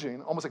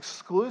engaging almost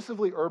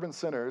exclusively urban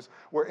centers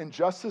where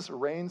injustice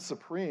reigns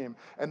supreme,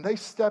 and they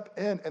step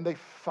in and they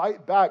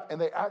fight back and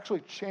they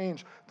actually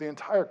change the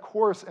entire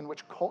course in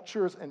which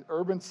cultures and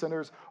urban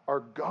centers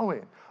are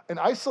going. In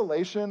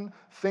isolation,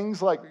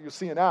 things like you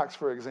see in Acts,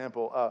 for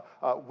example,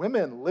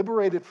 women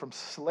liberated from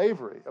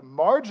slavery,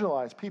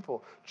 marginalized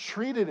people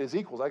treated as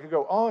equals. I could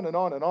go on and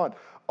on and on.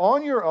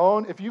 On your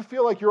own, if you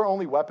feel like your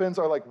only weapons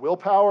are like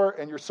willpower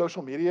and your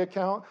social media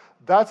account,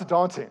 that's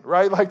daunting,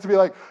 right? Like to be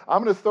like,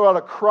 I'm going to throw out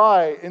a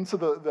cry into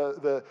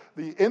the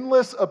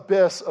endless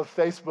abyss of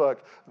Facebook.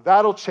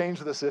 That'll change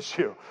this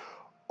issue.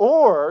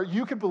 Or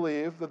you could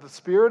believe that the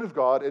Spirit of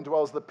God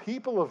indwells the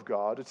people of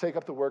God to take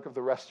up the work of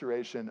the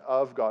restoration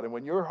of God. And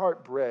when your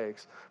heart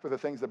breaks for the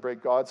things that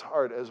break God's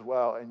heart as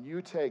well, and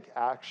you take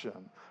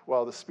action,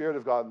 well, the Spirit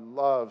of God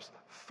loves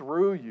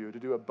through you to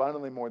do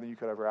abundantly more than you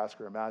could ever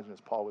ask or imagine, as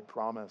Paul would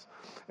promise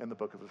in the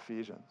book of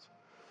Ephesians.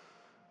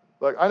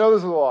 Look, I know this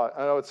is a lot.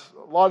 I know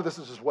a lot of this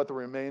is just what the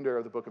remainder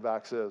of the book of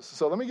Acts is.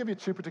 So let me give you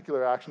 2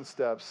 particular action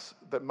steps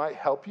that might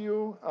help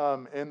you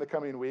in the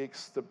coming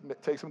weeks to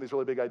take some of these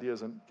really big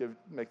ideas and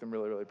make them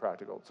really, really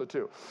practical. So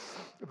 2.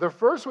 The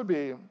first would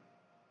be,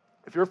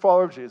 if you're a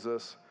follower of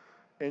Jesus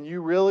and you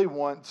really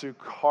want to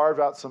carve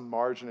out some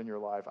margin in your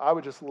life, I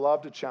would just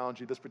love to challenge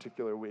you this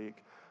particular week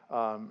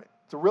to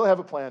really have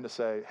a plan to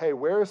say, hey,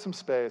 where is some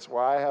space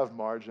where I have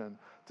margin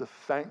to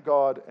thank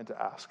God and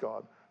to ask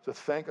God?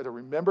 To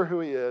remember who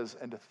he is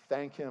and to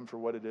thank him for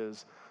what it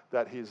is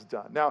that he's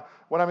done. Now,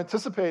 what I'm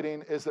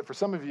anticipating is that for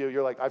some of you,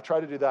 you're like, I've tried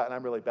to do that and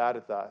I'm really bad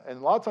at that. And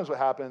a lot of times what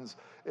happens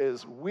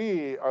is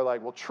we are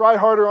like, well, try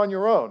harder on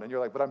your own. And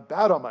you're like, but I'm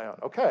bad on my own.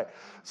 Okay.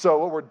 So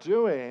what we're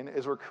doing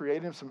is we're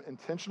creating some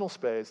intentional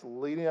space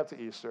leading up to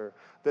Easter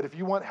that if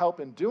you want help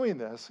in doing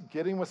this,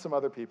 getting with some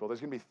other people, there's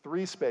going to be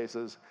 3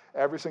 spaces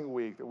every single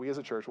week that we as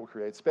a church will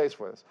create space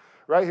for this.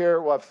 Right here,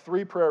 we'll have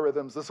 3 prayer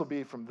rhythms. This will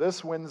be from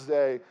this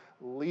Wednesday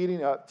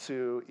leading up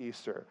to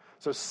Easter.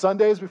 So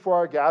Sundays before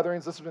our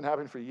gatherings, this has been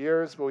happening for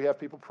years, but we have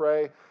people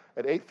pray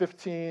at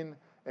 8:15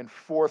 and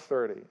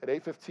 4:30. At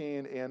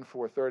 8:15 and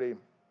 4:30,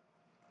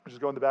 which is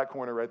go in the back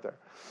corner right there.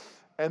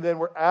 And then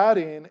we're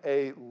adding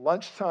a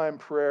lunchtime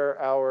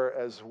prayer hour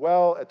as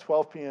well at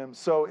 12 p.m.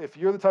 So if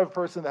you're the type of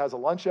person that has a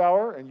lunch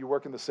hour and you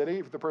work in the city,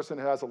 if you're the person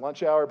who has a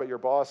lunch hour but your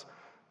boss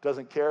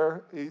doesn't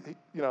care,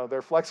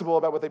 they're flexible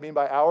about what they mean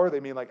by hour. They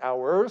mean like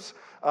hours.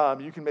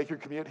 You can make your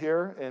commute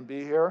here and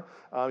be here.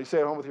 You stay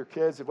at home with your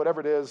kids, if whatever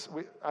it is.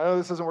 I know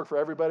this doesn't work for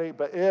everybody,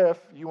 but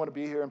if you want to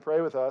be here and pray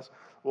with us,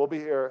 we'll be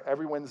here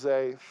every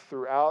Wednesday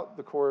throughout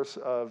the course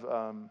of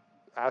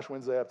Ash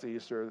Wednesday up to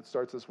Easter. It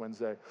starts this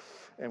Wednesday,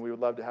 and we would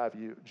love to have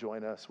you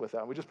join us with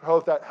that. We just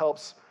hope that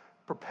helps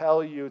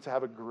propel you to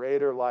have a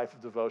greater life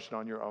of devotion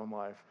on your own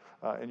life,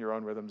 in your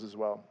own rhythms as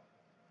well.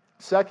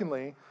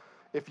 Secondly,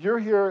 if you're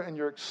here and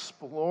you're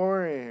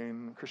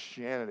exploring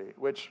Christianity,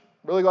 which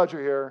really glad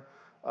you're here,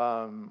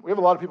 we have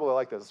a lot of people that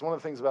like this. It's one of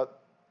the things about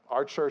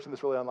our church in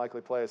this really unlikely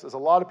place is a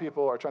lot of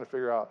people are trying to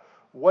figure out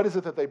what is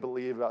it that they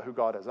believe about who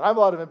God is. And I have a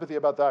lot of empathy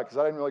about that because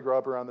I didn't really grow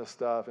up around this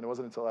stuff, and it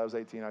wasn't until I was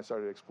 18 I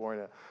started exploring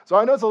it. So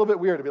I know it's a little bit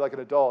weird to be like an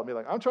adult and be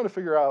like, I'm trying to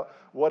figure out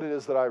what it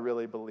is that I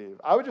really believe.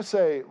 I would just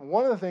say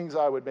one of the things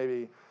I would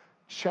maybe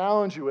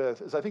challenge you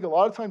with is I think a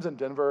lot of times in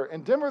Denver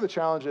the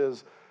challenge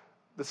is,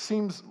 this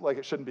seems like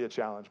it shouldn't be a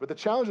challenge, but the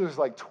challenge is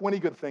like 20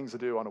 good things to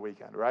do on a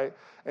weekend, right?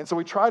 And so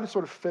we try to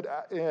sort of fit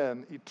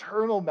in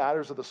eternal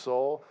matters of the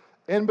soul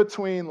in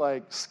between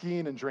like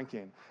skiing and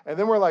drinking. And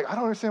then we're like, I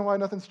don't understand why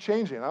nothing's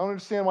changing. I don't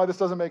understand why this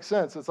doesn't make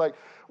sense. It's like,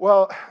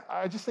 well,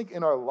 I just think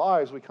in our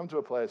lives we come to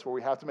a place where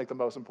we have to make the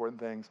most important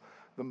things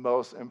the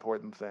most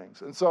important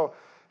things. And so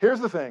here's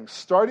the thing.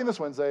 Starting this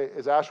Wednesday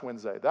is Ash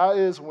Wednesday. That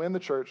is when the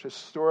church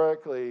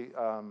historically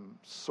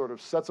sort of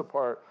sets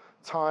apart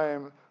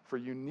time for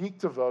unique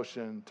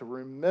devotion to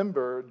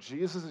remember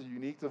Jesus'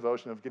 unique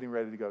devotion of getting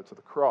ready to go to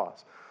the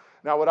cross.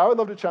 Now, what I would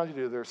love to challenge you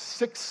to do, there's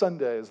 6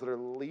 Sundays that are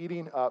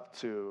leading up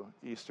to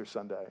Easter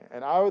Sunday.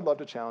 And I would love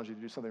to challenge you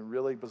to do something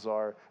really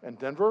bizarre in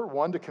Denver.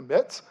 1, to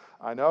commit.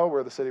 I know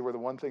we're the city where the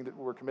one thing that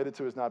we're committed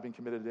to is not being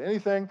committed to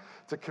anything.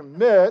 To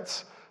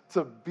commit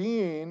to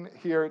being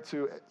here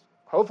to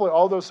hopefully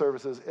all those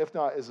services, if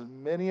not as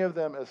many of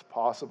them as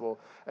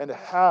possible, and to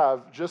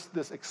have just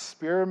this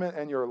experiment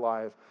in your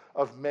life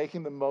of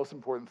making the most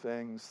important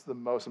things the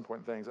most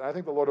important things. And I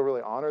think the Lord will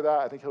really honor that.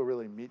 I think he'll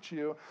really meet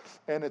you.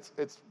 And it's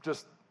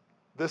just,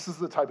 this is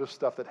the type of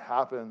stuff that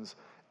happens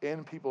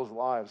in people's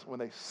lives when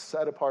they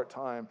set apart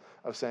time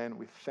of saying,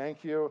 we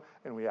thank you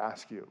and we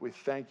ask you. We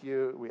thank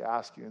you, we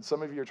ask you. And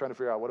some of you are trying to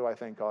figure out, what do I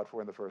thank God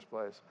for in the first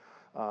place?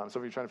 Some of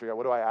you are trying to figure out,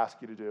 what do I ask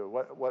you to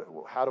do?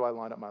 How do I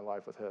line up my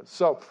life with his?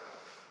 So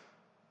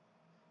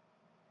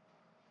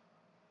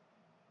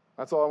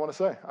that's all I want to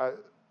say.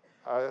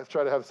 I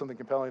try to have something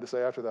compelling to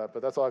say after that,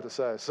 but that's all I have to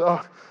say. So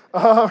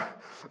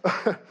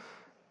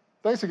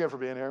thanks again for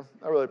being here.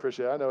 I really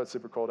appreciate it. I know it's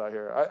super cold out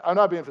here. I'm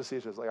not being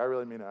facetious. Like, I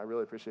really mean it. I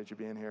really appreciate you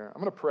being here.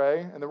 I'm going to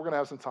pray, and then we're going to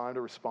have some time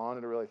to respond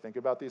and to really think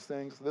about these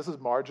things. This is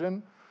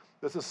margin.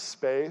 This is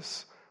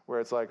space where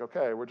it's like,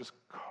 okay, we're just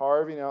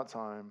carving out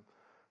time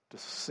to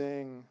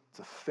sing,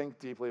 to think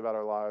deeply about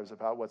our lives,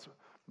 about what's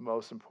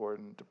most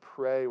important, to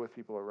pray with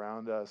people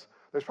around us.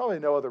 There's probably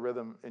no other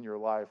rhythm in your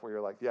life where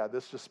you're like, yeah,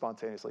 this just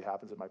spontaneously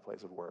happens at my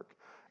place of work,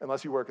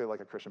 unless you work at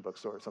like a Christian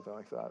bookstore or something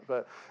like that.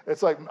 But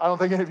it's like, I don't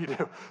think any of you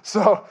do.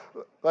 So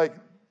like,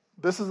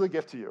 this is a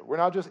gift to you. We're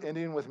not just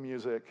ending with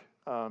music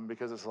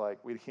because it's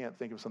like we can't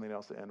think of something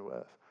else to end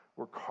with.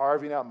 We're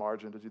carving out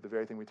margin to do the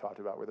very thing we talked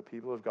about, where the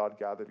people of God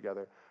gather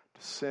together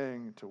to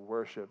sing, to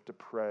worship, to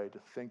pray, to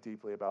think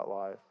deeply about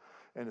life,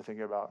 and to think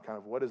about kind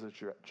of what is the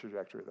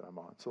trajectory that I'm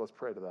on. So let's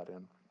pray to that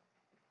end.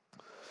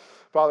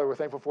 Father, we're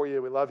thankful for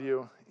you. We love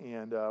you,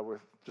 and we're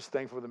just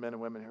thankful for the men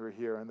and women who are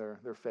here and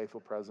their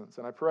faithful presence.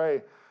 And I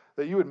pray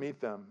that you would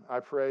meet them. I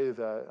pray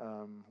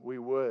that we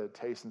would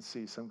taste and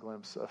see some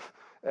glimpse of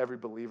every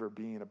believer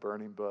being a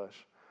burning bush,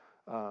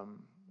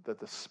 that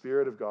the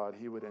Spirit of God,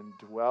 he would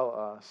indwell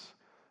us,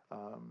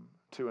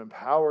 to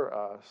empower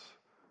us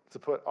to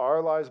put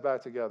our lives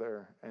back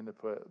together and to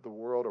put the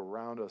world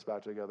around us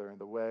back together in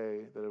the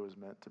way that it was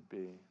meant to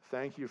be.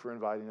 Thank you for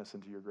inviting us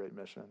into your great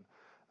mission.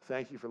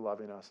 Thank you for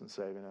loving us and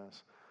saving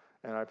us.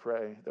 And I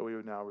pray that we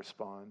would now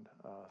respond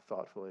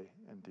thoughtfully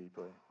and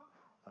deeply.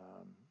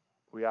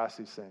 We ask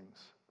these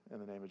things in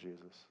the name of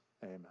Jesus.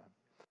 Amen.